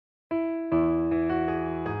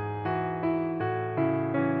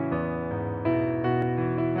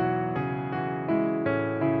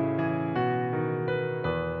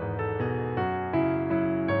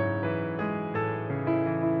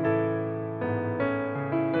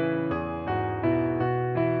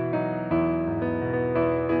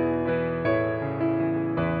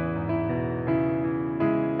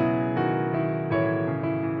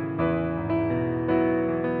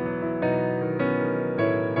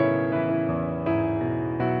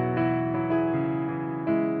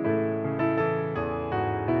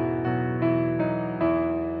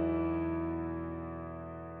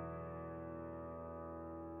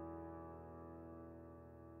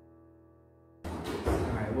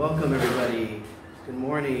Welcome, everybody. Good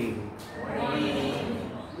morning.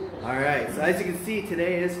 Morning. All right, so as you can see,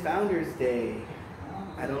 today is Founders Day.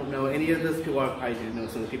 I don't know any of those people. Well, I do know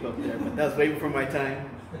some of the people up there, but that was way before my time,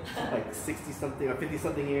 like 60-something or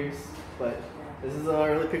 50-something years. But this is an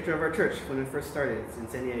early picture of our church when it first started. It's in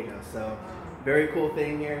San Diego. So very cool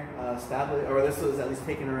thing here. Established, or this was at least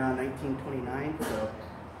taken around 1929. So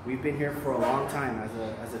we've been here for a long time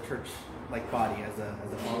as a church-like body, as a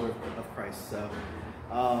follower of Christ. So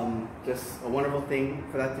just a wonderful thing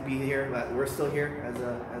for that to be here. That we're still here as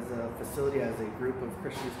a facility, as a group of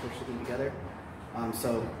Christians worshiping together.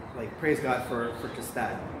 So praise God for just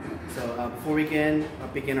that. So before we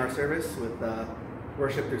begin our service with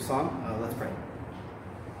worship through song, let's pray.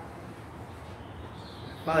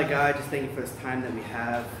 Father God, just thank you for this time that we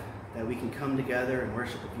have, that we can come together and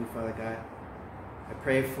worship with you, Father God. I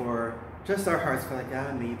pray for just our hearts, Father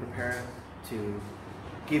God. May you prepare us to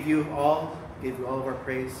give you all of our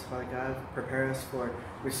praise, Father God. Prepare us for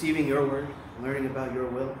receiving your word, learning about your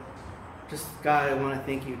will. Just, God, I want to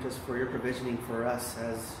thank you just for your provisioning for us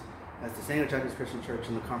as the San Diego Christian Church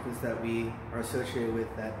and the conference that we are associated with,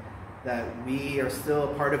 that we are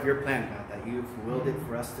still a part of your plan, God, that you've willed it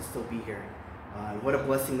for us to still be here. What a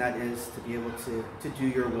blessing that is to be able to do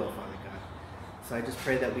your will, Father God. So I just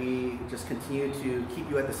pray that we just continue to keep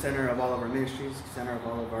you at the center of all of our ministries, center of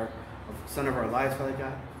our lives, Father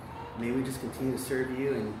God. May we just continue to serve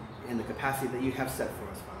you in the capacity that you have set for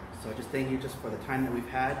us, Father. So I just thank you just for the time that we've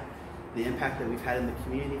had, the impact that we've had in the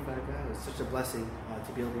community, Father God. It's such a blessing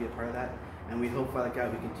to be able to be a part of that. And we hope, Father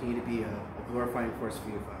God, we continue to be a glorifying force for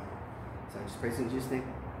you, Father. So I just praise in Jesus' name.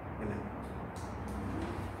 Amen.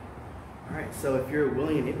 All right, so if you're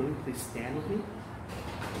willing and able, please stand with me.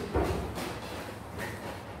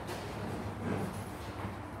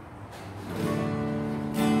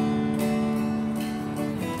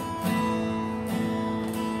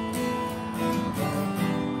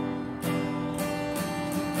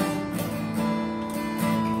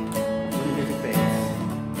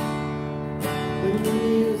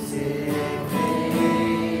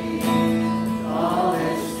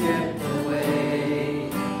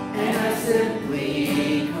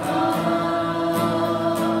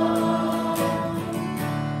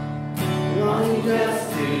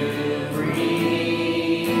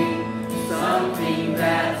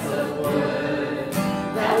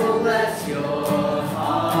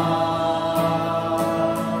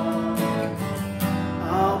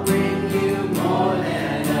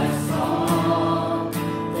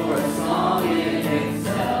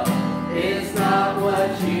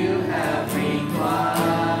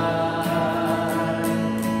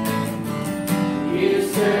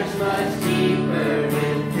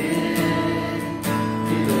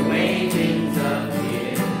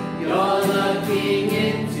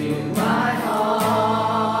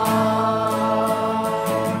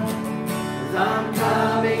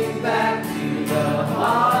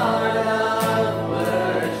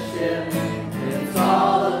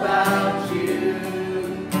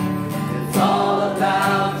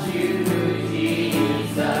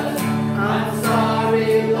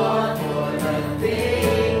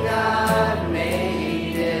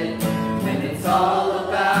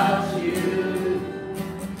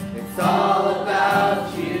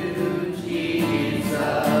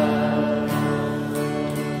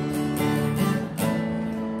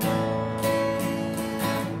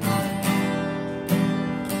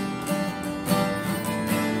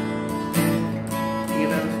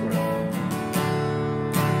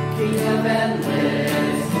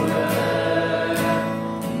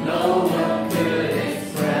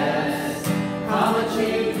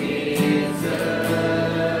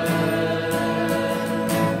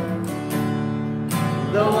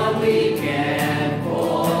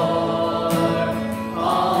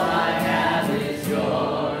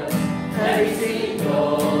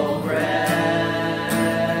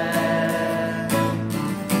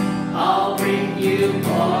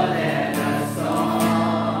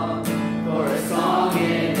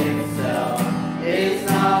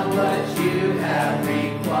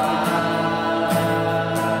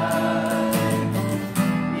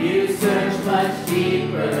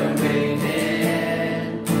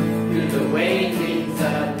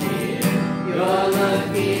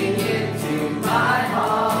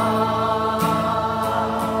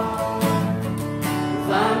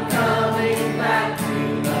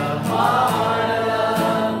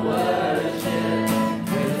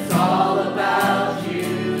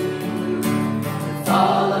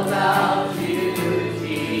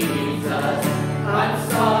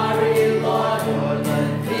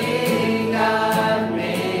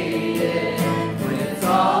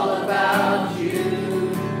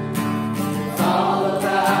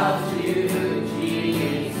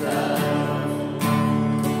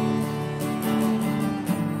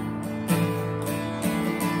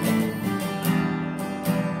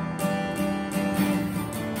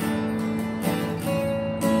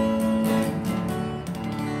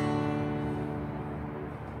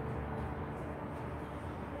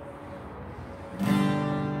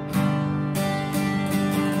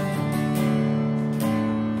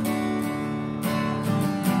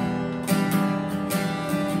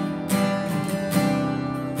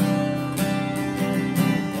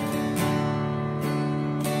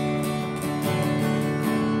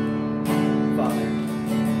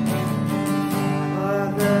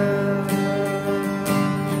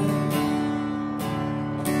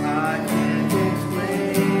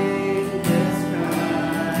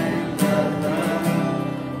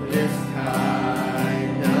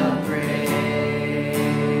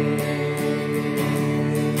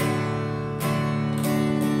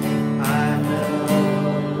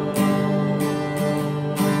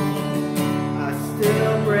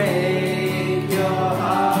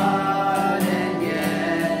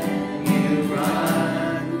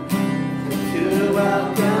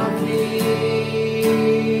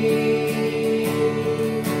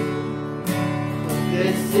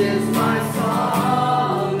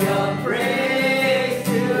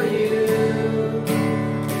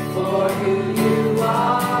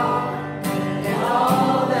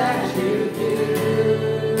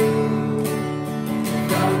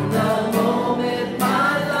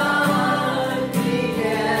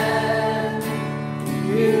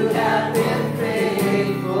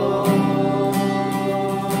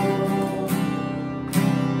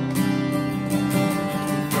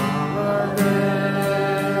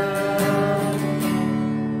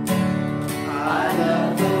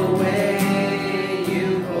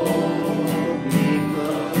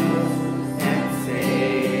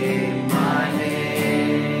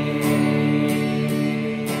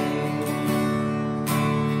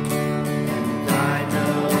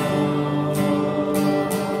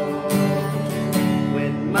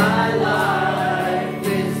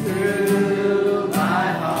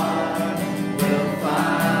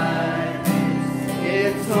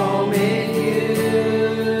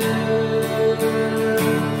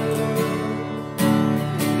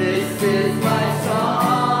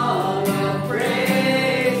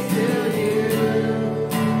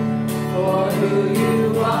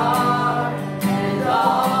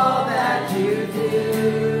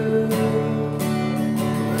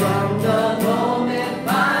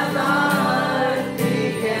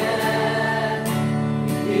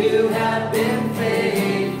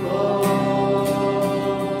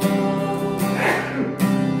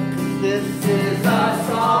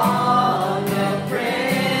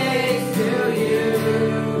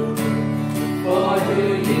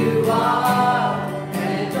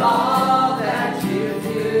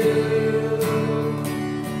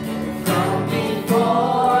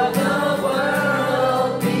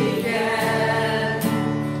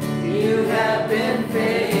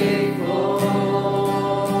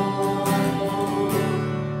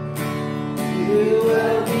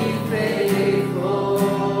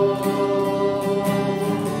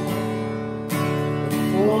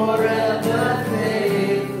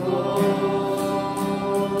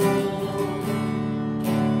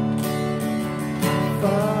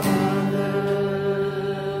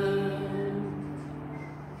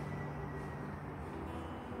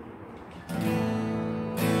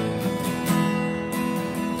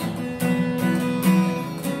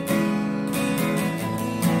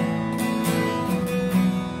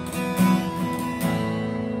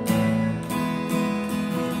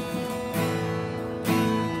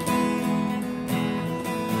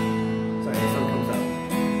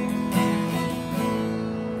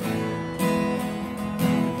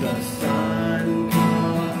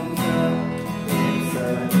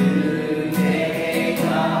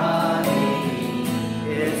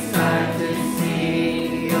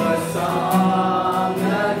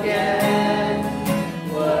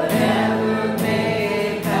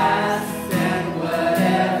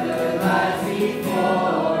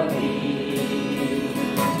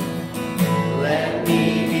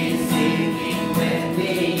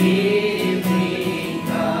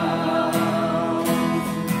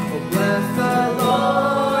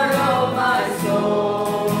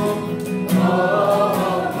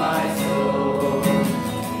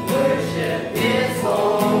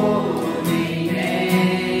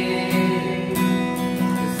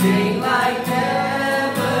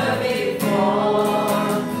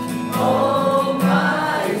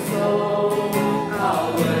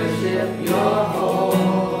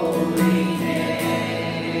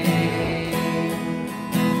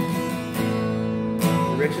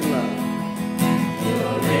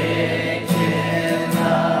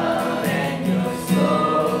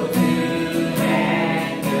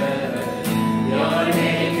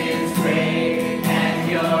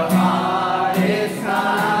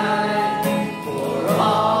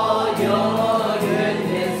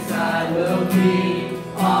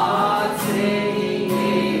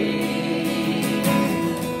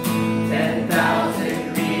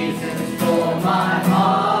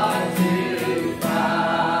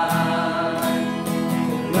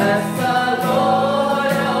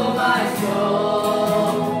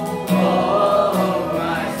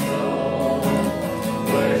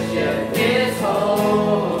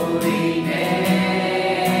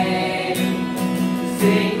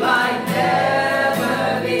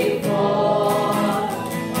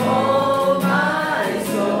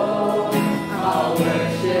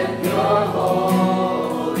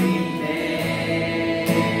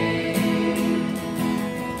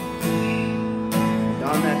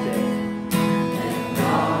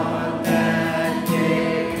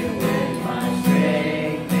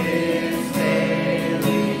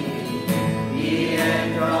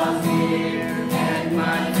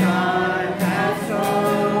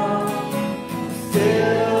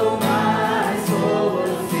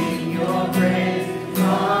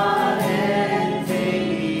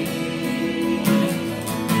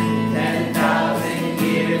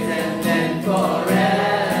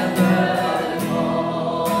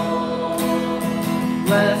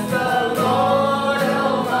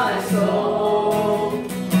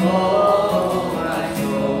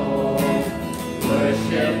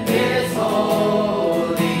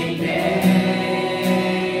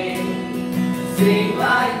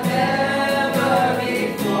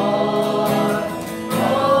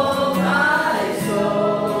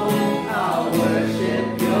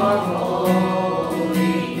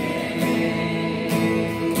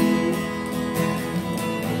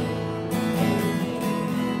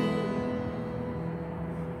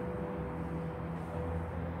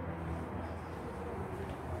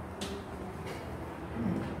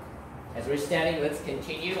 As we're standing, let's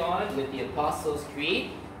continue on with the Apostles'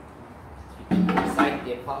 Creed. Recite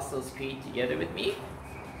the Apostles' Creed together with me.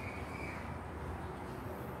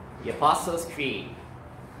 The Apostles' Creed.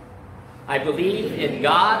 I believe in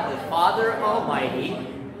God, the Father Almighty,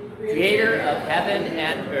 creator of heaven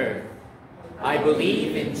and earth. I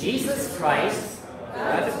believe in Jesus Christ,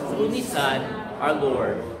 God's only Son, our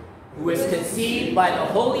Lord, who was conceived by the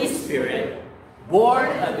Holy Spirit, born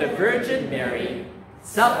of the Virgin Mary,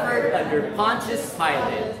 suffered under Pontius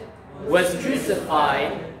Pilate, was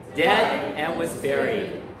crucified, dead, and was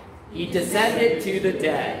buried. He descended to the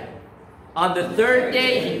dead. On the third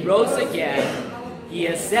day he rose again. He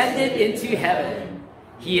ascended into heaven.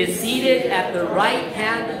 He is seated at the right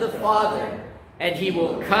hand of the Father, and he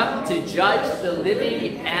will come to judge the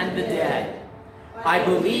living and the dead. I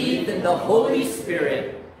believe in the Holy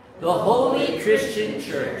Spirit, the holy Christian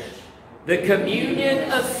church, the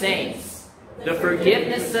communion of saints, the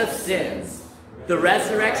forgiveness of sins, the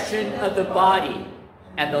resurrection of the body,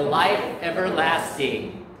 and the life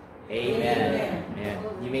everlasting. Amen. Amen.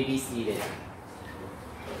 You may be seated.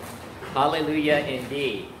 Hallelujah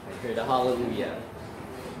indeed. I heard a hallelujah.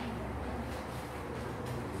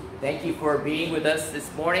 Thank you for being with us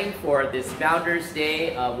this morning for this Founders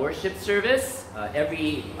Day worship service.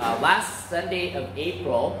 Every last Sunday of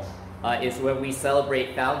April is when we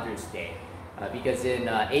celebrate Founders Day. Because in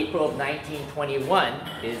April of 1921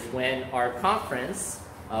 is when our conference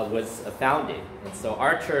was founded. And so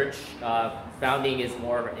our church founding is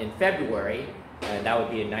more in February, and that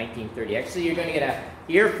would be in 1930. Actually, you're going to get a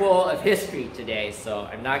earful of history today, so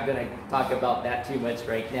I'm not going to talk about that too much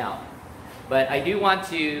right now. But I do want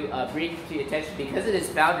to bring to your attention, because it is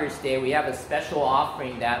Founders Day, we have a special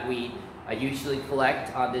offering that we usually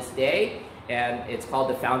collect on this day, and it's called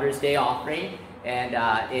the Founders Day offering. And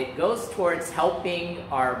it goes towards helping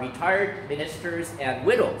our retired ministers and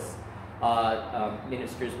widows,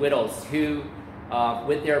 widows who,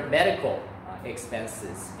 with their medical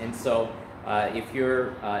expenses. And so if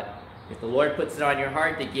the Lord puts it on your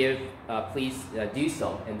heart to give, please do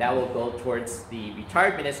so. And that will go towards the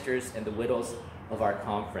retired ministers and the widows of our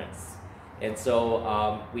conference. And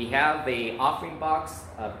so we have a offering box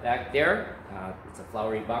back there. It's a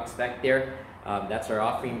flowery box back there. That's our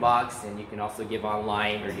offering box, and you can also give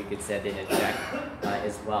online, or you could send in a check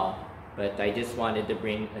as well. But I just wanted to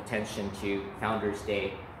bring attention to Founders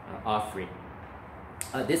Day offering.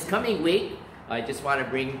 This coming week, I just want to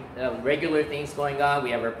bring regular things going on.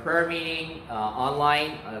 We have our prayer meeting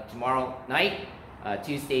online tomorrow night.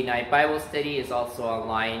 Tuesday night Bible study is also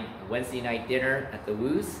online. Wednesday night dinner at the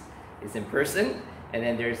Woos is in person. And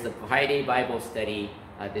then there's the Friday Bible study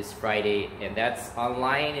this Friday, and that's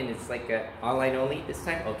online, and it's like online only this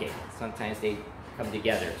time? Okay, sometimes they come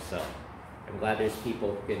together, so I'm glad there's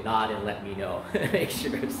people who can nod and let me know. Make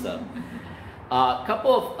sure so. A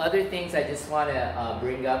couple of other things I just want to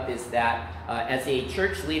bring up is that as a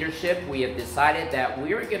church leadership, we have decided that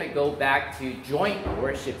we are going to go back to joint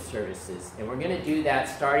worship services, and we're going to do that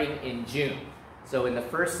starting in June. So in the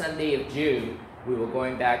first Sunday of June, we will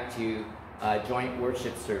going back to joint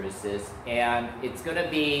worship services, and it's going to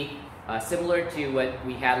be similar to what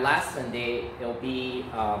we had last Sunday. It'll be,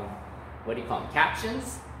 what do you call them,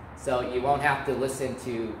 captions? So you won't have to listen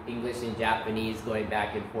to English and Japanese going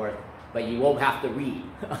back and forth, but you won't have to read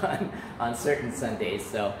on certain Sundays,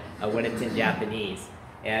 so when it's in Japanese.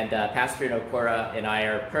 And Pastor Nokora and I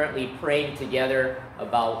are currently praying together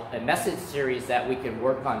about a message series that we can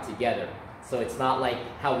work on together. So it's not like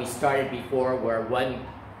how we started before, where one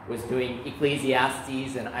was doing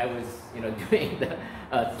Ecclesiastes and I was, doing the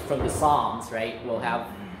from the Psalms, right? We'll have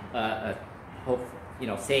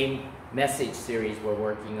same message series we're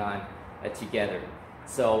working on together.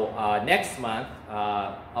 So next month,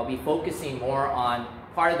 I'll be focusing more on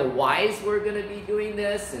part of the whys we're going to be doing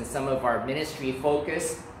this, and some of our ministry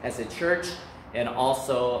focus as a church, and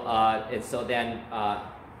also, so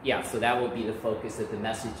that will be the focus of the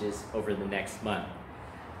messages over the next month.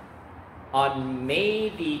 On May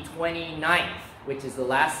the 29th, which is the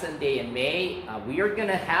last Sunday in May, we are going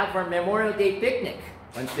to have our Memorial Day picnic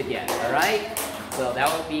once again, all right? So that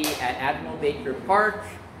will be at Admiral Baker Park.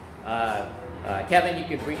 Kevin, you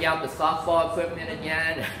can bring out the softball equipment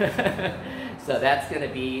again. So that's going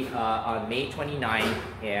to be on May 29th,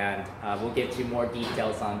 and we'll get you more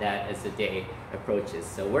details on that as the day approaches.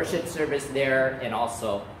 So worship service there, and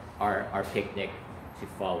also our picnic to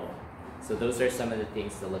follow. So those are some of the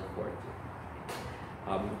things to look forward to.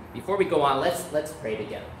 Before we go on, let's pray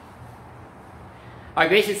together. Our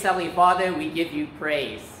gracious Heavenly Father, we give you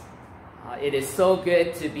praise. It is so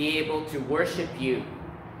good to be able to worship you,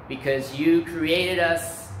 because you created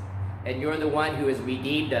us, and you're the one who has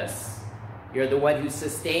redeemed us. You're the one who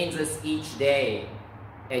sustains us each day,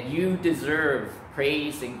 and you deserve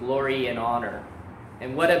praise and glory and honor.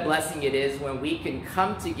 And what a blessing it is when we can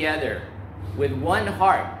come together with one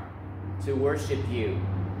heart to worship you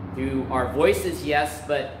through our voices, yes,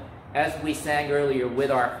 but as we sang earlier, with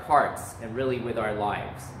our hearts and really with our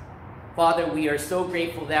lives. Father, we are so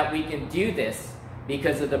grateful that we can do this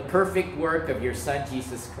because of the perfect work of your Son,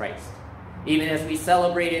 Jesus Christ. Even as we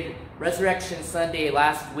celebrated Resurrection Sunday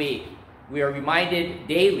last week, we are reminded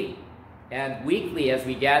daily and weekly as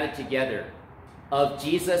we gather together of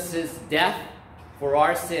Jesus' death for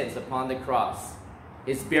our sins upon the cross,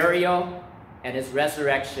 his burial, and his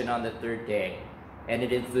resurrection on the third day. And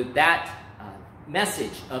it is with that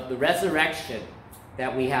message of the resurrection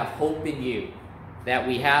that we have hope in you, that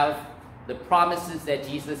we have the promises that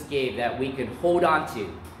Jesus gave that we can hold on to,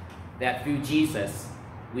 that through Jesus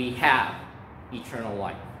we have eternal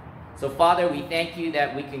life. So Father, we thank you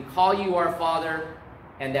that we can call you our Father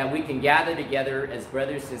and that we can gather together as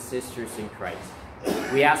brothers and sisters in Christ.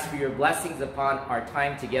 We ask for your blessings upon our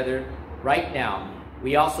time together right now.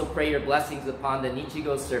 We also pray your blessings upon the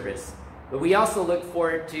Nichigo service. But we also look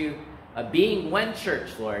forward to being one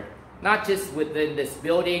church, Lord, not just within this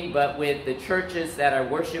building, but with the churches that are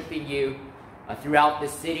worshiping you throughout the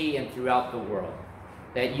city and throughout the world.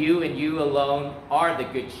 That you and you alone are the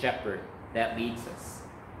good shepherd that leads us.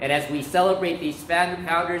 And as we celebrate these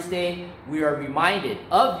Founders Day, we are reminded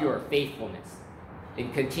of your faithfulness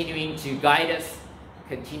in continuing to guide us,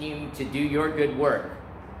 continuing to do your good work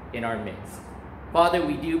in our midst. Father,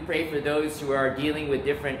 we do pray for those who are dealing with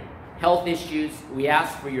different health issues. We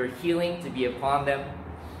ask for your healing to be upon them.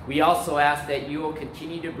 We also ask that you will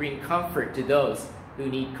continue to bring comfort to those who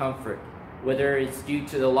need comfort, whether it's due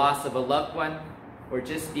to the loss of a loved one or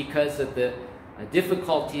just because of the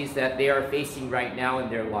difficulties that they are facing right now in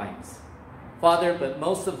their lives. Father, but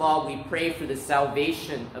most of all, we pray for the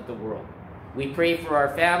salvation of the world. We pray for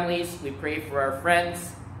our families. We pray for our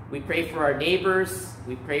friends. We pray for our neighbors.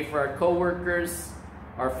 We pray for our co-workers,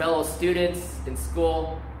 our fellow students in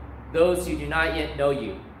school, those who do not yet know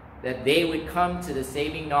you, that they would come to the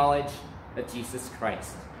saving knowledge of Jesus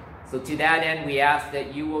Christ. So to that end, we ask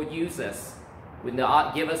that you will use us,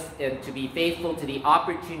 give us, and to be faithful to the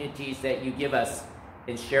opportunities that you give us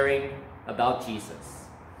in sharing about Jesus.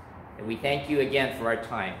 And we thank you again for our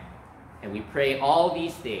time. And we pray all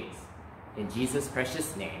these things in Jesus'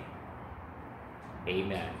 precious name.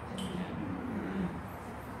 Amen.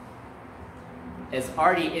 As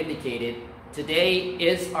already indicated, today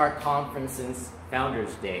is our conference's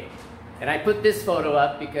Founders Day. And I put this photo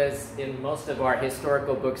up because in most of our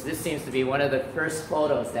historical books, this seems to be one of the first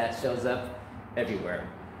photos that shows up everywhere.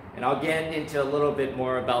 And I'll get into a little bit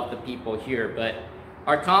more about the people here, but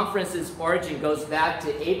our conference's origin goes back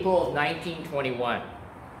to April of 1921.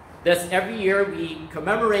 Thus, every year we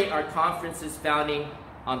commemorate our conference's founding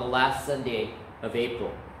on the last Sunday of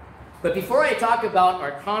April. But before I talk about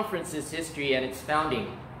our conference's history and its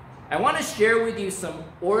founding, I want to share with you some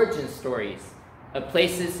origin stories of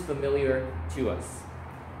places familiar to us.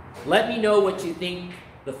 Let me know what you think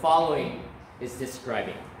the following is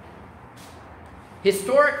describing.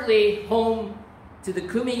 Historically home to the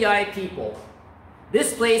Kumeyaay people,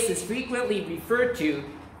 this place is frequently referred to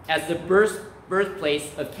as the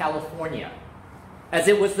birthplace of California, as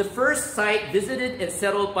it was the first site visited and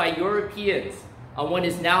settled by Europeans on what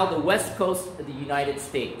is now the west coast of the United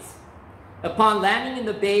States. Upon landing in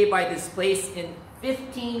the bay by this place in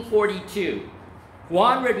 1542,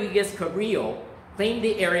 Juan Rodriguez Carrillo claimed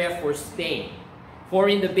the area for Spain,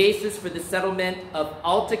 forming the basis for the settlement of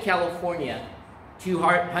Alta California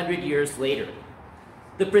 200 years later.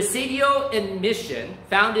 The Presidio and Mission,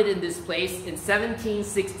 founded in this place in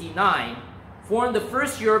 1769, formed the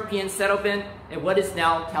first European settlement in what is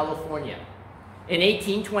now California. In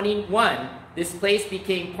 1821, this place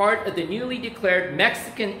became part of the newly declared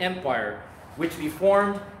Mexican Empire, which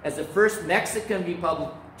reformed as the first Mexican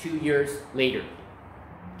Republic 2 years later.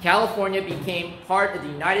 California became part of the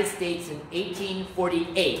United States in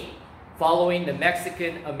 1848, following the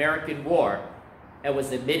Mexican-American War, and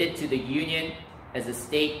was admitted to the Union as a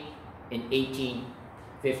state in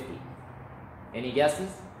 1850. Any guesses?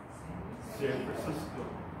 San Francisco.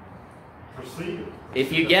 Presidio.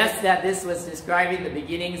 If you guessed that this was describing the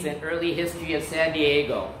beginnings and early history of San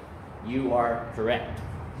Diego, you are correct.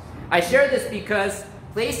 I share this because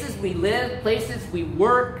places we live, places we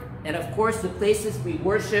work, and of course the places we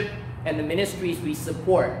worship and the ministries we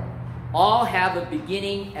support all have a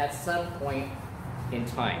beginning at some point in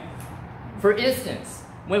time. For instance,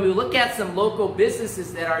 when we look at some local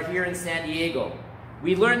businesses that are here in San Diego,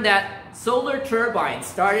 we learn that Solar Turbines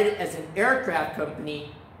started as an aircraft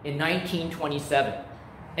company in 1927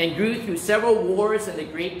 and grew through several wars and the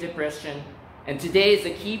Great Depression and today is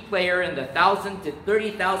a key player in the 1,000 to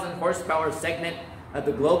 30,000 horsepower segment of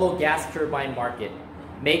the global gas turbine market,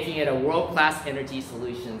 making it a world-class energy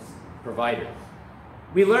solutions provider.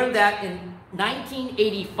 We learned that in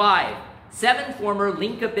 1985, 7 former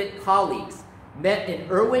Linkabit colleagues met in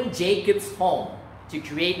Erwin Jacobs' home to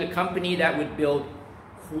create a company that would build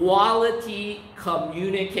quality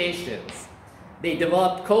communications. They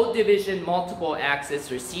developed Code Division Multiple Access,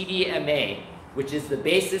 or CDMA, which is the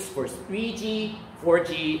basis for 3G,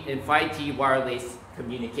 4G, and 5G wireless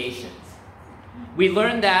communications. We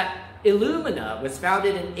learned that Illumina was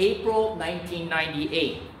founded in April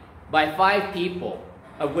 1998 by 5 people,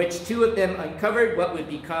 of which 2 of them uncovered what would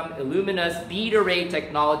become Illumina's bead array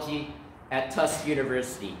technology at Tufts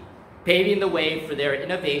University, paving the way for their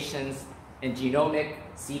innovations in genomic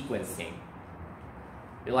sequencing.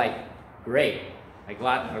 You're like, great, I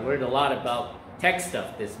learned a lot about tech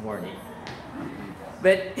stuff this morning.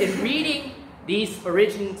 But in reading these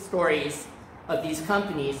origin stories of these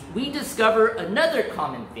companies, we discover another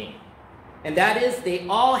common theme, and that is they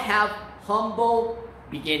all have humble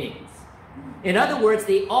beginnings. In other words,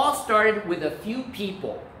 they all started with a few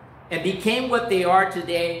people and became what they are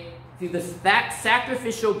today through the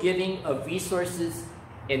sacrificial giving of resources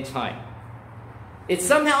and time. It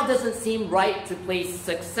somehow doesn't seem right to place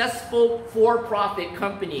successful for-profit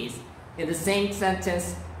companies in the same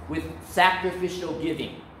sentence with sacrificial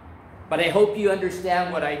giving. But I hope you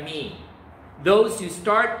understand what I mean. Those who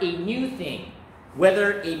start a new thing,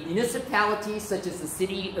 whether a municipality such as the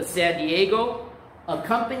city of San Diego, a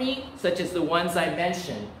company such as the ones I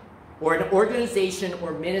mentioned, or an organization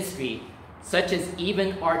or ministry such as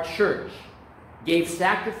even our church, gave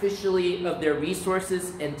sacrificially of their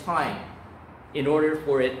resources and time in order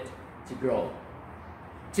for it to grow.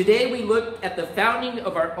 Today we look at the founding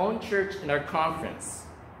of our own church and our conference.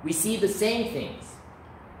 We see the same things: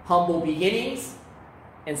 humble beginnings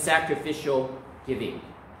and sacrificial giving.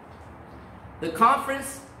 The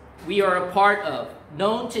conference we are a part of,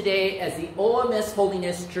 known today as the OMS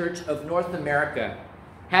Holiness Church of North America,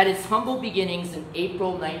 had its humble beginnings in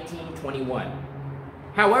April 1921.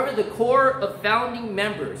 However, the core of founding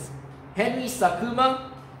members, Henry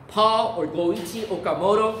Sakuma, Paul or Goichi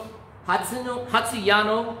Okamoto,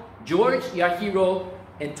 Hatsuyano, George Yahiro,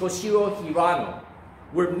 and Toshiro Hirano,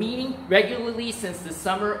 were meeting regularly since the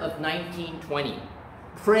summer of 1920,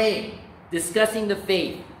 praying, discussing the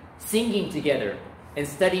faith, singing together, and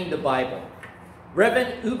studying the Bible.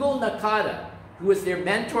 Reverend Ugo Nakada, who was their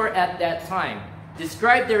mentor at that time,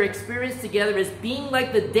 described their experience together as being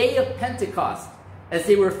like the day of Pentecost, as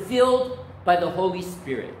they were filled by the Holy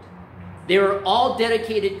Spirit. They were all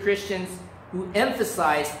dedicated Christians who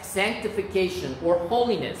emphasized sanctification or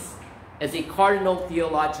holiness as a cardinal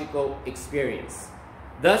theological experience.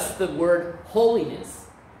 Thus the word holiness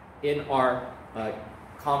in our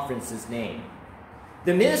conference's name.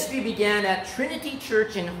 The ministry began at Trinity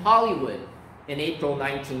Church in Hollywood in April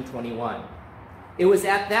 1921. It was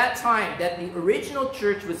at that time that the original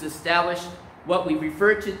church was established, what we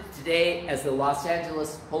refer to today as the Los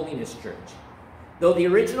Angeles Holiness Church. Though the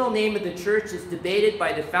original name of the church is debated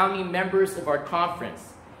by the founding members of our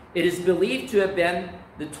conference, it is believed to have been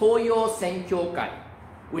the Toyo Senkyokai,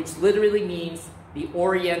 which literally means the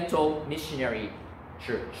Oriental Missionary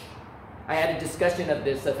Church. I had a discussion of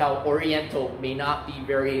this, of how Oriental may not be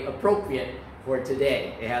very appropriate for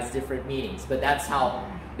today. It has different meanings, but that's how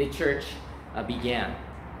the church began.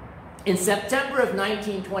 In September of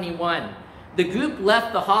 1921, the group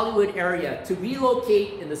left the Hollywood area to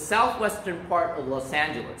relocate in the southwestern part of Los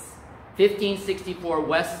Angeles, 1564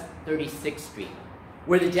 West 36th Street,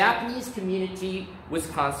 where the Japanese community was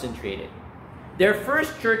concentrated. Their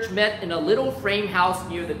first church met in a little frame house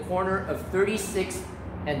near the corner of 36th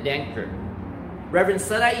and Denker. Reverend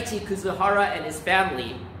Sadaichi Kuzuhara and his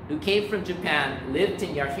family, who came from Japan, lived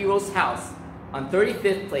in Yahiro's house on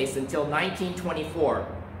 35th Place until 1924,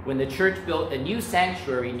 when the church built a new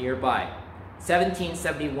sanctuary nearby,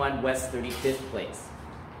 1771 West 35th Place.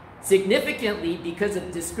 Significantly, because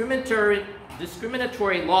of discriminatory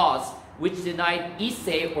laws which denied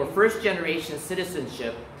Issei or first-generation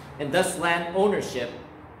citizenship and thus land ownership,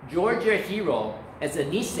 George Yahiro, as a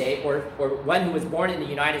Nisei, or one who was born in the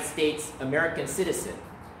United States, American citizen,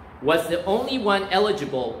 was the only one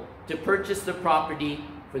eligible to purchase the property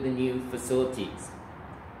for the new facilities.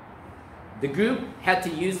 The group had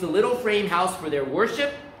to use the little frame house for their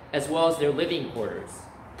worship as well as their living quarters.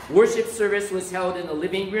 Worship service was held in the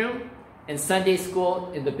living room and Sunday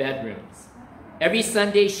school in the bedrooms. Every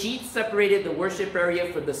Sunday, sheets separated the worship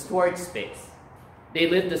area from the storage space. They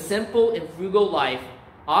lived a simple and frugal life,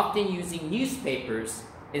 often using newspapers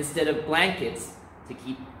instead of blankets to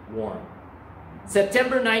keep warm.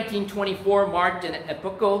 September 1924 marked an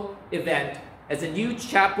epochal event as a new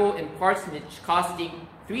chapel and parsonage costing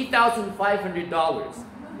 $3,500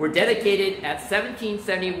 were dedicated at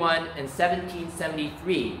 1771 and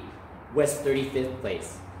 1773 West 35th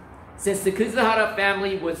Place. Since the Kuzuhara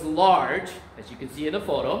family was large, as you can see in the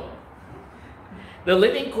photo, the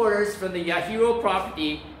living quarters from the Yahiro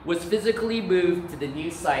property was physically moved to the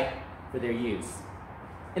new site for their use.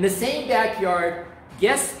 In the same backyard,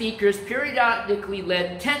 guest speakers periodically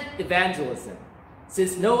led tent evangelism.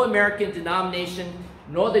 Since no American denomination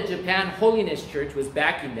nor the Japan Holiness Church was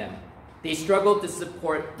backing them, they struggled to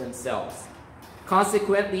support themselves.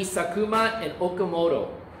 Consequently, Sakuma and Okamoto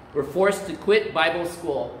were forced to quit Bible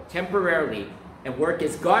school temporarily and work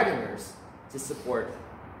as gardeners to support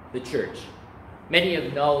the church. Many of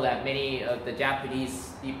you know that many of the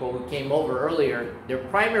Japanese people who came over earlier, their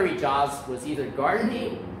primary jobs was either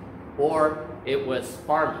gardening or it was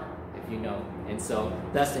farming, if you know. And so,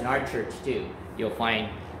 thus in our church too, you'll find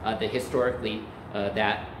that historically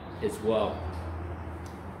that as well.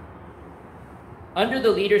 Under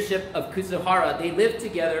the leadership of Kuzuhara, they lived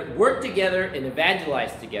together, worked together, and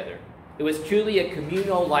evangelized together. It was truly a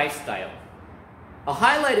communal lifestyle. A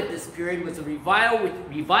highlight of this period was a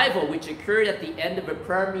revival which occurred at the end of a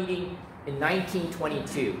prayer meeting in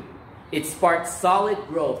 1922. It sparked solid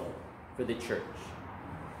growth for the church.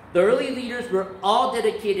 The early leaders were all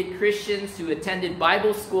dedicated Christians who attended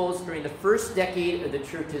Bible schools during the first decade of the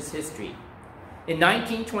church's history. In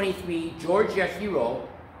 1923, George Yahiro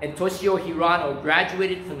and Toshio Hirano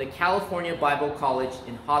graduated from the California Bible College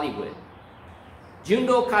in Hollywood.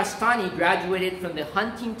 Jundo Kashtani graduated from the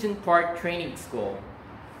Huntington Park Training School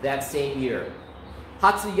that same year.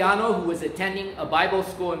 Hatsuyano, who was attending a Bible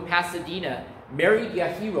school in Pasadena, married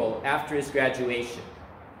Yahiro after his graduation.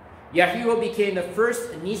 Yahiro became the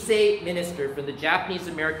first Nisei minister for the Japanese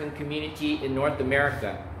American community in North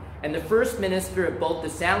America, and the first minister of both the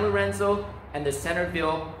San Lorenzo and the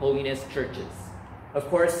Centerville Holiness churches. Of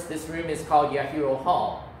course, this room is called Yahiro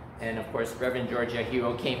Hall, and of course, Reverend George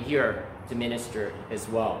Yahiro came here to minister as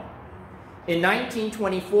well. In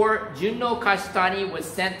 1924, Junno Kashtani was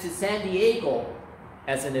sent to San Diego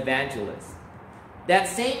as an evangelist. That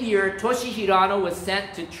same year, Toshi Hirano was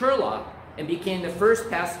sent to Turlock and became the first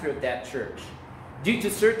pastor of that church. Due to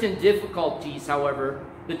certain difficulties, however,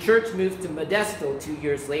 the church moved to Modesto 2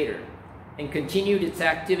 years later and continued its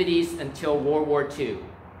activities until World War II.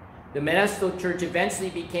 The Modesto church eventually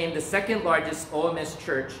became the second largest OMS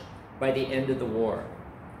church by the end of the war.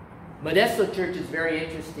 Modesto church is very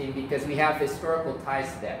interesting because we have historical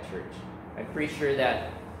ties to that church. I'm pretty sure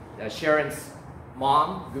that Sharon's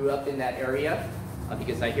mom grew up in that area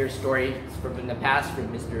because I hear stories from in the past from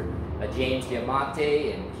Mr. James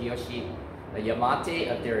Yamate and Kiyoshi Yamate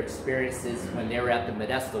of their experiences when they were at the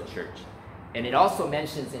Modesto church. And it also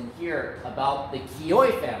mentions in here about the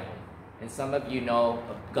Kiyoi family. And some of you know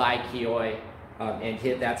of Guy Kiyoi,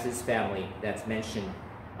 and that's his family that's mentioned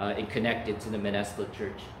and connected to the Modesto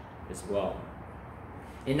church as well.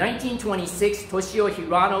 In 1926, Toshio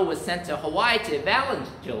Hirano was sent to Hawaii to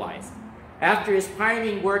evangelize after his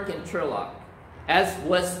pioneering work in Turlock. As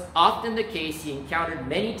was often the case, he encountered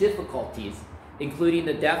many difficulties, including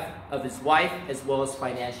the death of his wife as well as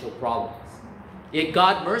financial problems. Yet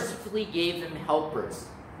God mercifully gave him helpers.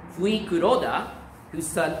 Fui Kuroda, whose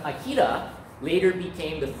son Akira later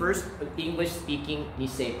became the first English-speaking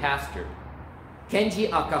Nisei pastor, Kenji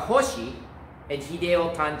Akahoshi, and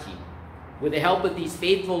Hideo Tanji. With the help of these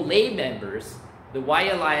faithful lay members, the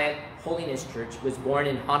Waialae Holiness Church was born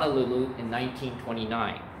in Honolulu in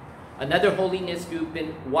 1929. Another holiness group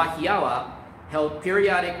in Wahiawa held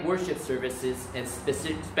periodic worship services and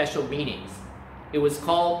special meetings. It was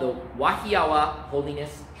called the Wahiawa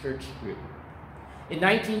Holiness Church Group. In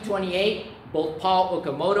 1928, both Paul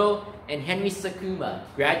Okamoto and Henry Sakuma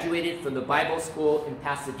graduated from the Bible School in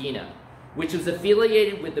Pasadena, which was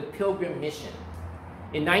affiliated with the Pilgrim Mission.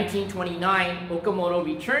 In 1929, Okamoto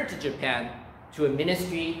returned to Japan to a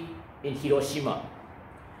ministry in Hiroshima.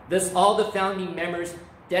 Thus, all the founding members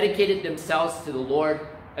dedicated themselves to the Lord,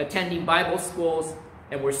 attending Bible schools,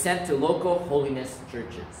 and were sent to local holiness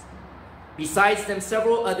churches. Besides them,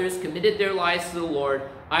 several others committed their lives to the Lord,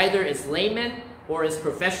 either as laymen or as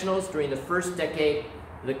professionals during the first decade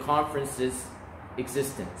of the conference's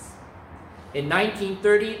existence. In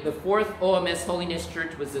 1930, the fourth OMS Holiness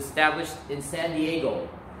Church was established in San Diego,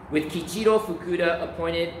 with Kichiro Fukuda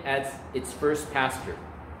appointed as its first pastor.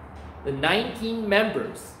 The 19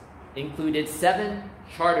 members included 7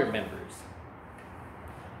 charter members.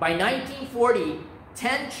 By 1940,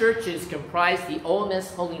 10 churches comprised the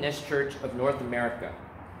OMS Holiness Church of North America.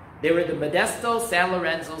 They were the Modesto, San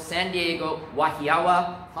Lorenzo, San Diego,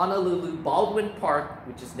 Wahiawa, Honolulu, Baldwin Park,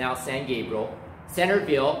 which is now San Gabriel,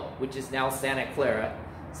 Centerville, which is now Santa Clara,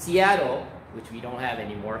 Seattle, which we don't have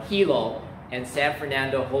anymore, Hilo, and San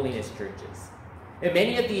Fernando Holiness Churches. In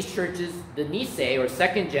many of these churches, the Nisei, or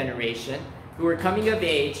second generation, who were coming of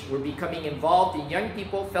age, were becoming involved in young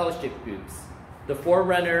people fellowship groups, the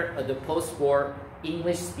forerunner of the post-war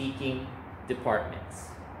English-speaking departments.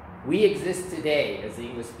 We exist today as the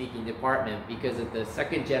English-speaking department because of the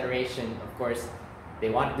second generation. Of course,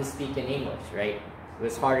 they wanted to speak in English, right? It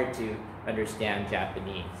was harder to understand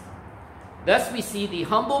Japanese. Thus, we see the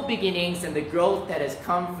humble beginnings and the growth that has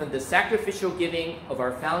come from the sacrificial giving of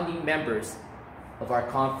our founding members of our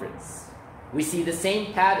conference. We see the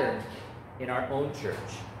same pattern in our own church.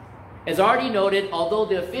 As already noted, although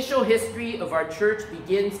the official history of our church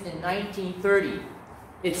begins in 1930,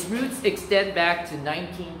 its roots extend back to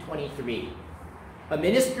 1923. A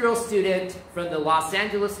ministerial student from the Los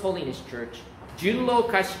Angeles Holiness Church, Junro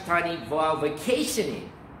Kashitani, while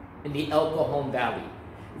vacationing in the El Cajon Valley,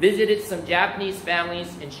 visited some Japanese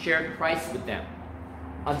families and shared Christ with them.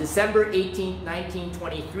 On December 18,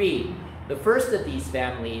 1923, the first of these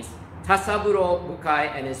families, Tasaburo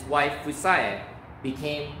Mukai and his wife Fusae,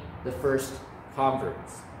 became the first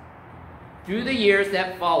converts. Through the years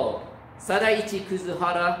that followed, Sadaichi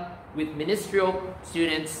Kuzuhara, with ministerial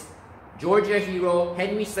students Georgia Hiro,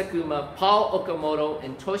 Henry Sakuma, Paul Okamoto,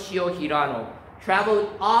 and Toshio Hirano, traveled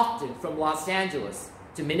often from Los Angeles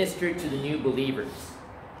to minister to the new believers.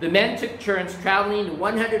 The men took turns traveling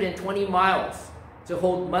 120 miles to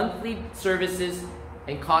hold monthly services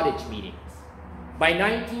and cottage meetings. By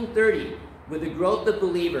 1930, with the growth of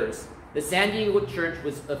believers, the San Diego Church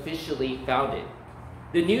was officially founded.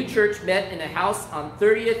 The new church met in a house on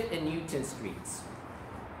 30th and Newton Streets.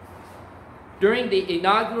 During the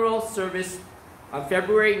inaugural service on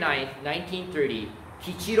February 9, 1930,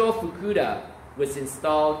 Kichiro Fukuda was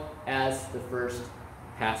installed as the first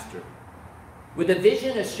pastor. With a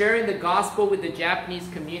vision of sharing the gospel with the Japanese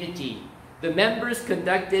community, the members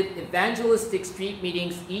conducted evangelistic street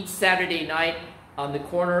meetings each Saturday night on the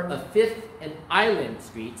corner of 5th and Island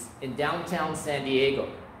Streets in downtown San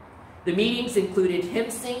Diego. The meetings included hymn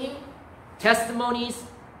singing, testimonies,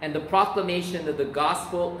 and the proclamation of the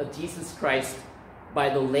gospel of Jesus Christ by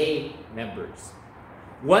the lay members.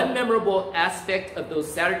 One memorable aspect of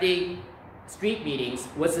those Saturday street meetings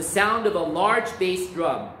was the sound of a large bass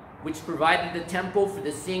drum, which provided the tempo for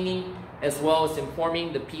the singing as well as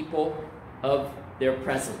informing the people of their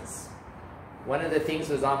presence. One of the things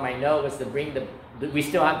that was on my note was to bring we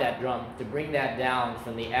still have that drum, to bring that down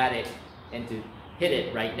from the attic and to hit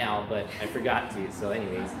it right now, but I forgot to, so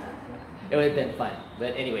anyways, it would have been fun.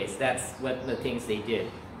 But anyways, that's what the things they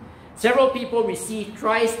did. Several people received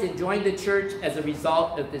Christ and joined the church as a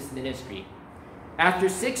result of this ministry. After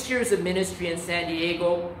 6 years of ministry in San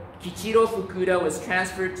Diego, Kichiro Fukuda was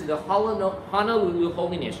transferred to the Honolulu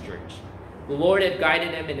Holiness Church. The Lord had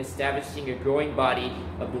guided him in establishing a growing body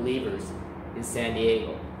of believers in San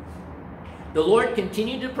Diego. The Lord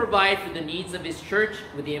continued to provide for the needs of his church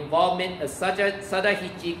with the involvement of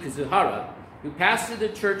Sadahichi Kuzuhara, who pastored the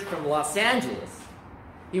church from Los Angeles.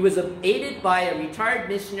 He was aided by a retired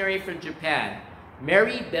missionary from Japan,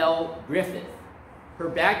 Mary Bell Griffith. Her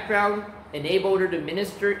background enabled her to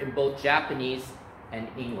minister in both Japanese and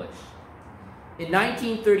English. In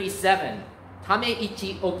 1937,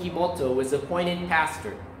 Tameichi Okimoto was appointed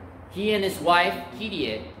pastor. He and his wife,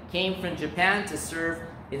 Kirie, came from Japan to serve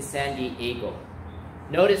in San Diego.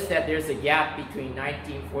 Notice that there's a gap between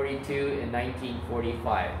 1942 and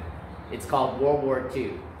 1945. It's called World War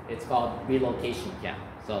II. It's called relocation camp.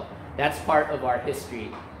 So that's part of our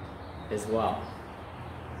history as well.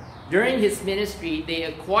 During his ministry, they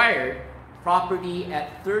acquired property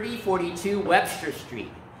at 3042 Webster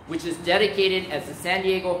Street, which is dedicated as the San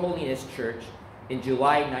Diego Holiness Church in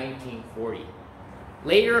July 1940.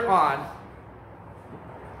 Later on,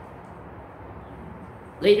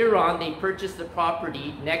 they purchased the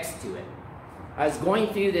property next to it. I was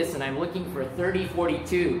going through this and I'm looking for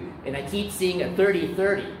 3042 and I keep seeing a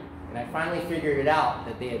 3030. And I finally figured it out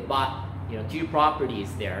that they had bought 2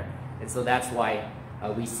 properties there. And so that's why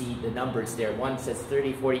we see the numbers there. One says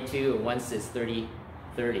 3042 and one says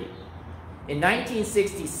 3030. In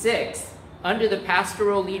 1966, under the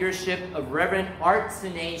pastoral leadership of Reverend Art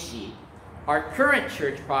Tsuneshi, our current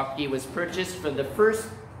church property was purchased from the First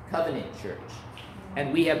Covenant Church.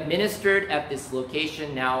 And we have ministered at this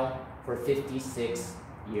location now for 56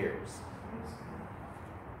 years.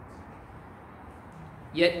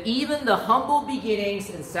 Yet even the humble beginnings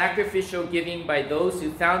and sacrificial giving by those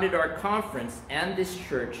who founded our conference and this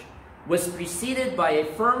church was preceded by a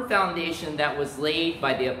firm foundation that was laid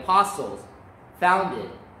by the apostles, founded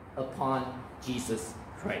upon Jesus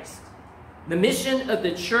Christ. The mission of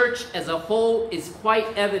the church as a whole is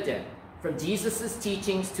quite evident from Jesus'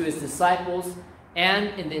 teachings to his disciples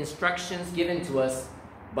and in the instructions given to us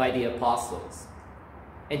by the apostles.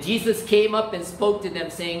 And Jesus came up and spoke to them,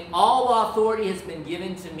 saying, "All authority has been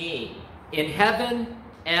given to me in heaven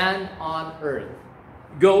and on earth.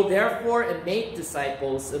 Go therefore and make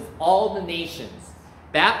disciples of all the nations,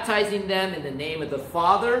 baptizing them in the name of the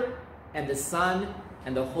Father and the Son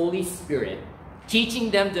and the Holy Spirit,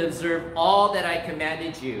 teaching them to observe all that I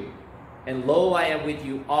commanded you. And lo, I am with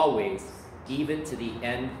you always, even to the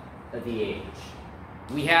end of the age."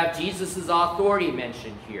 We have Jesus' authority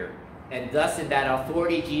mentioned here. And thus in that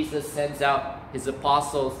authority, Jesus sends out his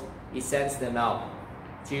apostles. He sends them out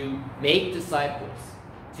to make disciples,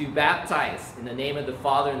 to baptize in the name of the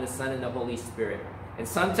Father and the Son and the Holy Spirit. And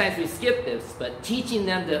sometimes we skip this, but teaching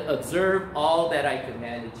them to observe all that I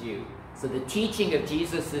commanded you. So the teaching of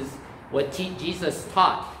Jesus is what Jesus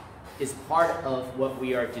taught is part of what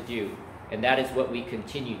we are to do. And that is what we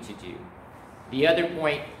continue to do. The other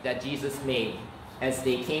point that Jesus made as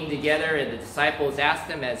they came together and the disciples asked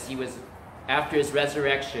him as he was after his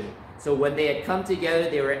resurrection. So when they had come together,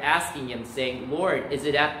 they were asking him, saying, "Lord, is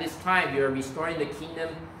it at this time you are restoring the kingdom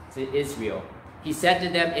to Israel?" He said to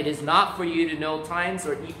them, "It is not for you to know times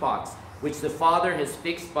or epochs, which the Father has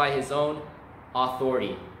fixed by his own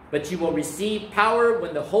authority. But you will receive power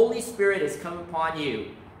when the Holy Spirit has come upon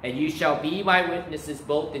you, and you shall be my witnesses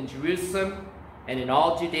both in Jerusalem and in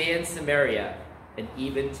all Judea and Samaria, and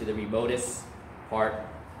even to the remotest part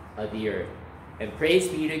of the earth." And praise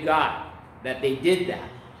be to God that they did that,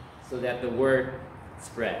 so that the word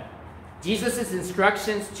spread. Jesus'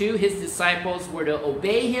 instructions to his disciples were to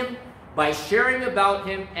obey him by sharing about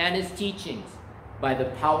him and his teachings by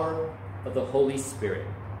the power of the Holy Spirit.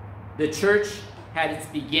 The church had its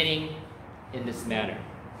beginning in this manner.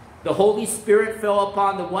 The Holy Spirit fell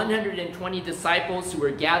upon the 120 disciples who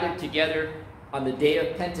were gathered together on the day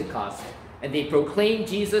of Pentecost, and they proclaimed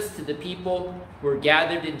Jesus to the people who were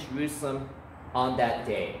gathered in Jerusalem on that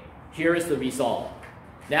day. Here is the result.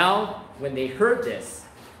 Now, when they heard this,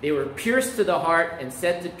 they were pierced to the heart and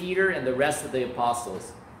said to Peter and the rest of the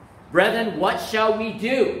apostles, "Brethren, what shall we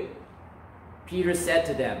do?" Peter said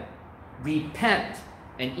to them, "Repent,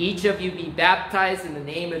 and each of you be baptized in the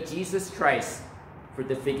name of Jesus Christ for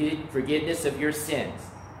the forgiveness of your sins,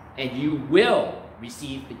 and you will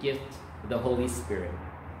receive the gift of the Holy Spirit.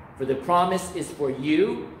 For the promise is for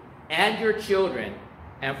you and your children,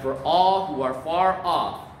 and for all who are far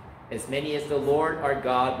off, as many as the Lord our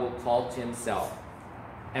God will call to himself."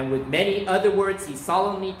 And with many other words he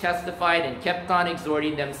solemnly testified and kept on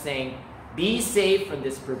exhorting them, saying, "Be saved from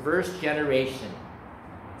this perverse generation."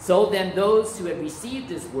 So then those who had received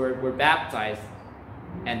his word were baptized,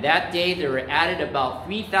 and that day there were added about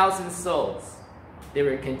 3,000 souls. They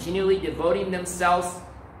were continually devoting themselves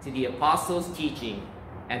to the apostles' teaching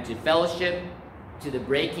and to fellowship, to the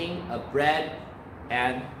breaking of bread,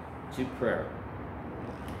 and to prayer.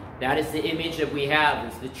 That is the image that we have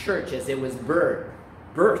as the church as it was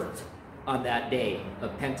birthed on that day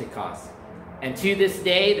of Pentecost. And to this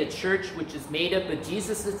day, the church, which is made up of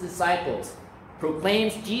Jesus' disciples,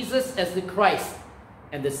 proclaims Jesus as the Christ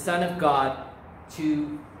and the Son of God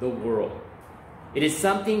to the world. It is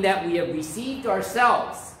something that we have received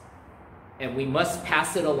ourselves, and we must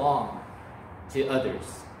pass it along to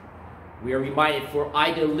others. We are reminded, "For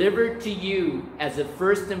I delivered to you as of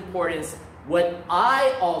first importance what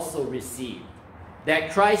I also received,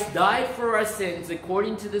 that Christ died for our sins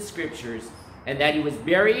according to the Scriptures, and that he was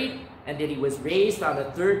buried, and that he was raised on the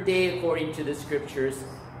third day according to the Scriptures,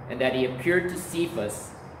 and that he appeared to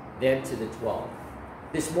Cephas, then to the 12.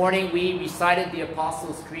 This morning we recited the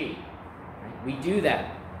Apostles' Creed. Right? We do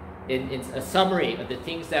that in a summary of the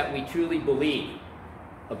things that we truly believe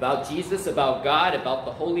about Jesus, about God, about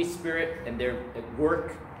the Holy Spirit, and their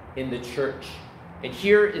work in the church. And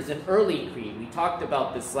here is an early creed. We talked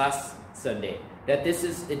about this last Sunday, that this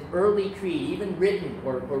is an early creed, even written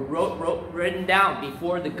or written down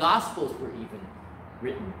before the Gospels were even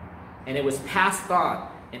written. And it was passed on.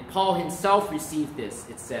 And Paul himself received this,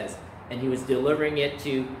 it says, and he was delivering it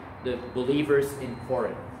to the believers in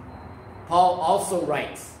Corinth. Paul also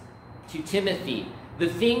writes to Timothy, "The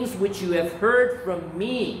things which you have heard from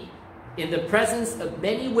me in the presence of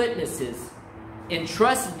many witnesses,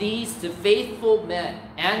 entrust these to faithful men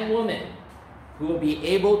and women who will be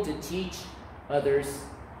able to teach others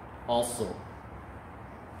also."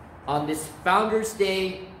 On this Founders'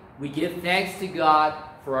 Day, we give thanks to God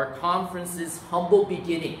for our conference's humble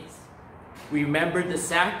beginnings. We remember the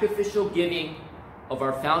sacrificial giving of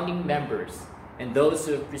our founding members and those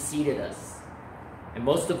who have preceded us. And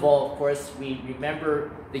most of all, of course, we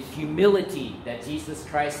remember the humility that Jesus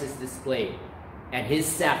Christ has displayed and his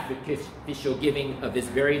sacrificial giving of his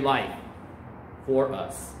very life for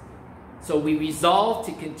us. So we resolve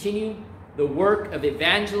to continue the work of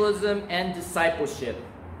evangelism and discipleship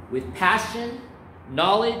with passion,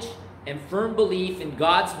 knowledge, and firm belief in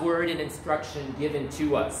God's word and instruction given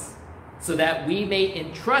to us, so that we may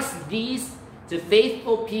entrust these to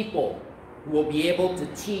faithful people who will be able to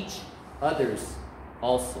teach others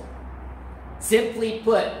also. Simply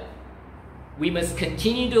put, we must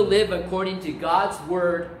continue to live according to God's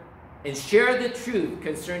word and share the truth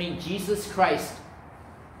concerning Jesus Christ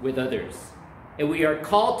with others. And we are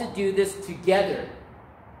called to do this together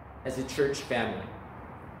as a church family.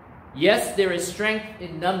 Yes, there is strength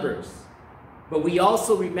in numbers, but we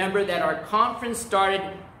also remember that our conference started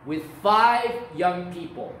with 5 young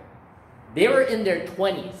people. They were in their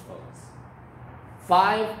 20s, folks.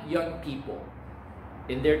 5 young people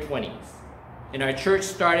in their 20s. And our church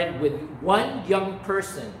started with 1 young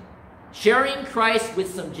person sharing Christ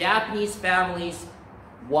with some Japanese families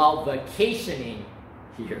while vacationing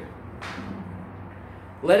here.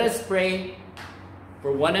 Let us pray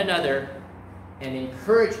for one another and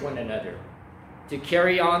encourage one another to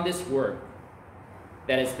carry on this work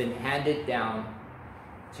that has been handed down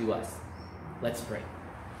to us. Let's pray.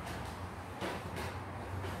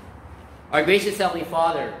 Our gracious Heavenly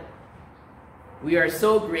Father, we are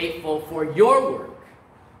so grateful for your work.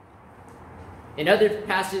 In other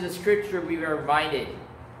passages of Scripture, we are reminded,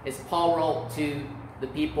 as Paul wrote to the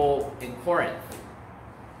people in Corinth,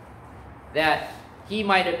 that he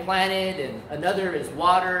might have planted and another is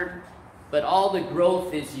watered, but all the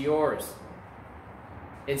growth is yours.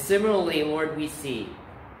 And similarly, Lord, we see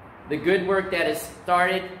the good work that has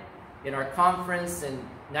started in our conference in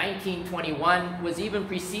 1921 was even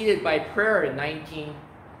preceded by prayer in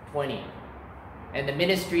 1920. And the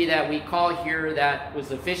ministry that we call here that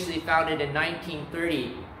was officially founded in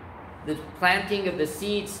 1930, the planting of the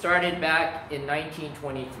seeds started back in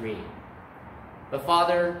 1923. But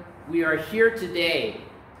Father, we are here today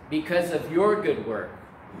because of your good work,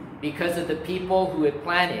 because of the people who have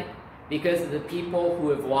planted, because of the people who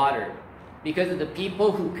have watered, because of the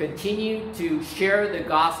people who continue to share the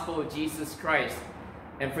gospel of Jesus Christ,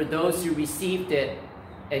 and for those who received it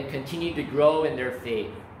and continue to grow in their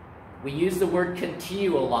faith. We use the word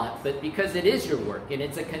continue a lot, but because it is your work, and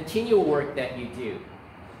it's a continual work that you do,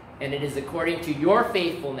 and it is according to your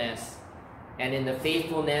faithfulness and in the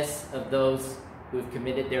faithfulness of those who have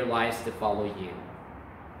committed their lives to follow you.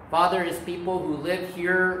 Father, as people who live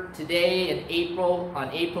here today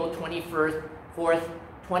on April 24th,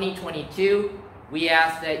 2022, we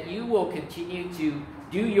ask that you will continue to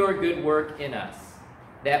do your good work in us,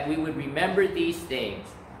 that we would remember these things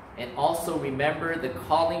and also remember the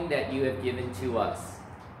calling that you have given to us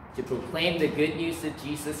to proclaim the good news of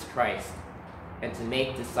Jesus Christ and to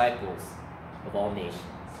make disciples of all nations.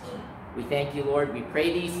 We thank you, Lord. We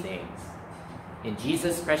pray these things in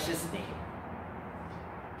Jesus' precious name.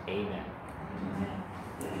 Amen.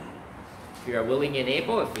 If you are willing and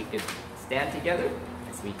able, if we could stand together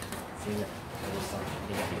as we sing the song.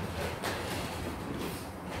 Thank you.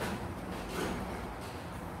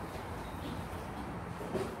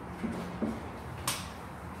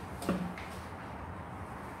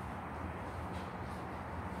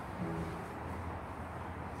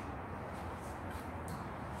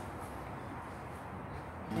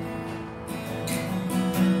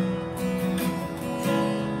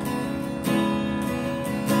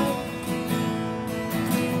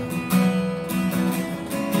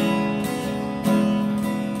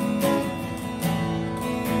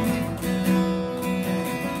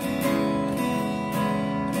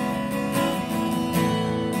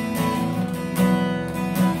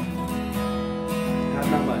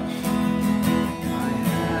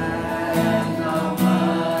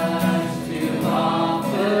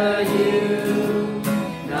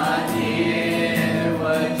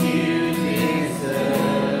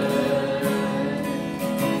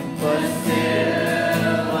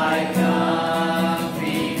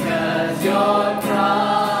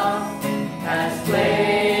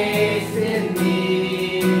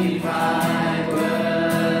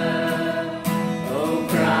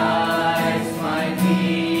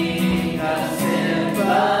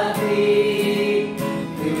 Sympathy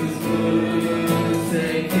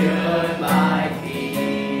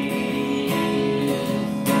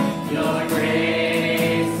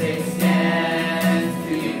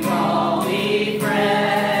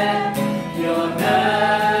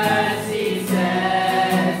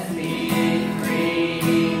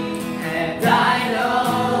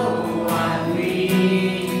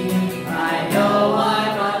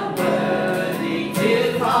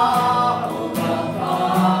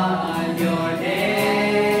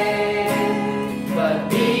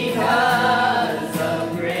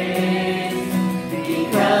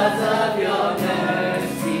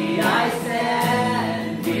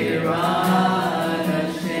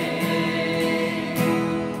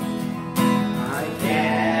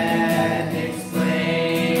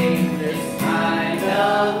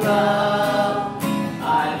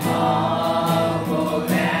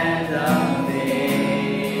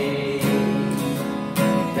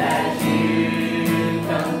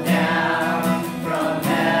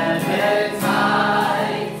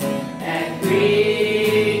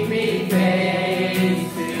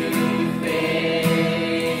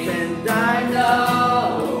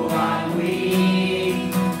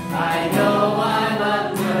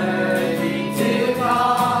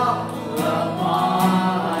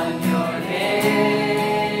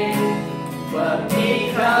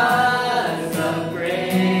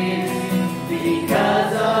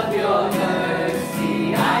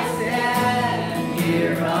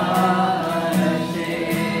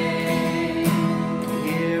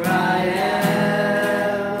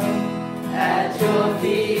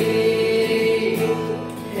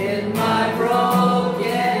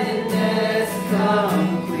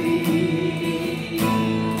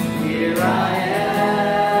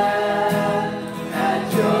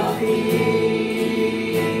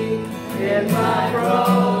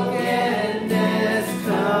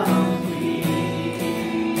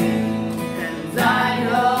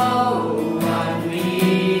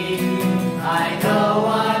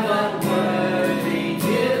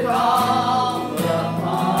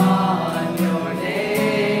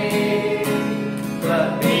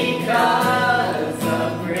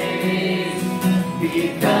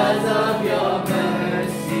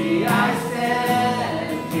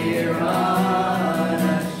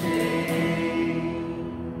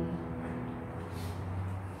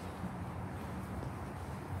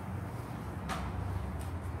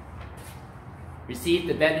receive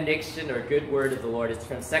the benediction or good word of the Lord. It's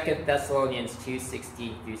from 2 Thessalonians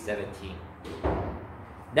 2:16 through 17.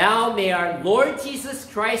 Now may our Lord Jesus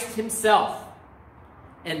Christ himself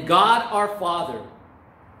and God our Father,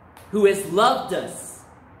 who has loved us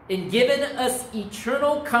and given us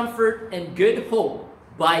eternal comfort and good hope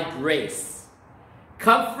by grace,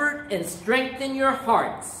 comfort and strengthen your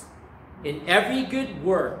hearts in every good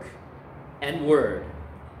work and word.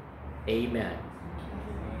 Amen.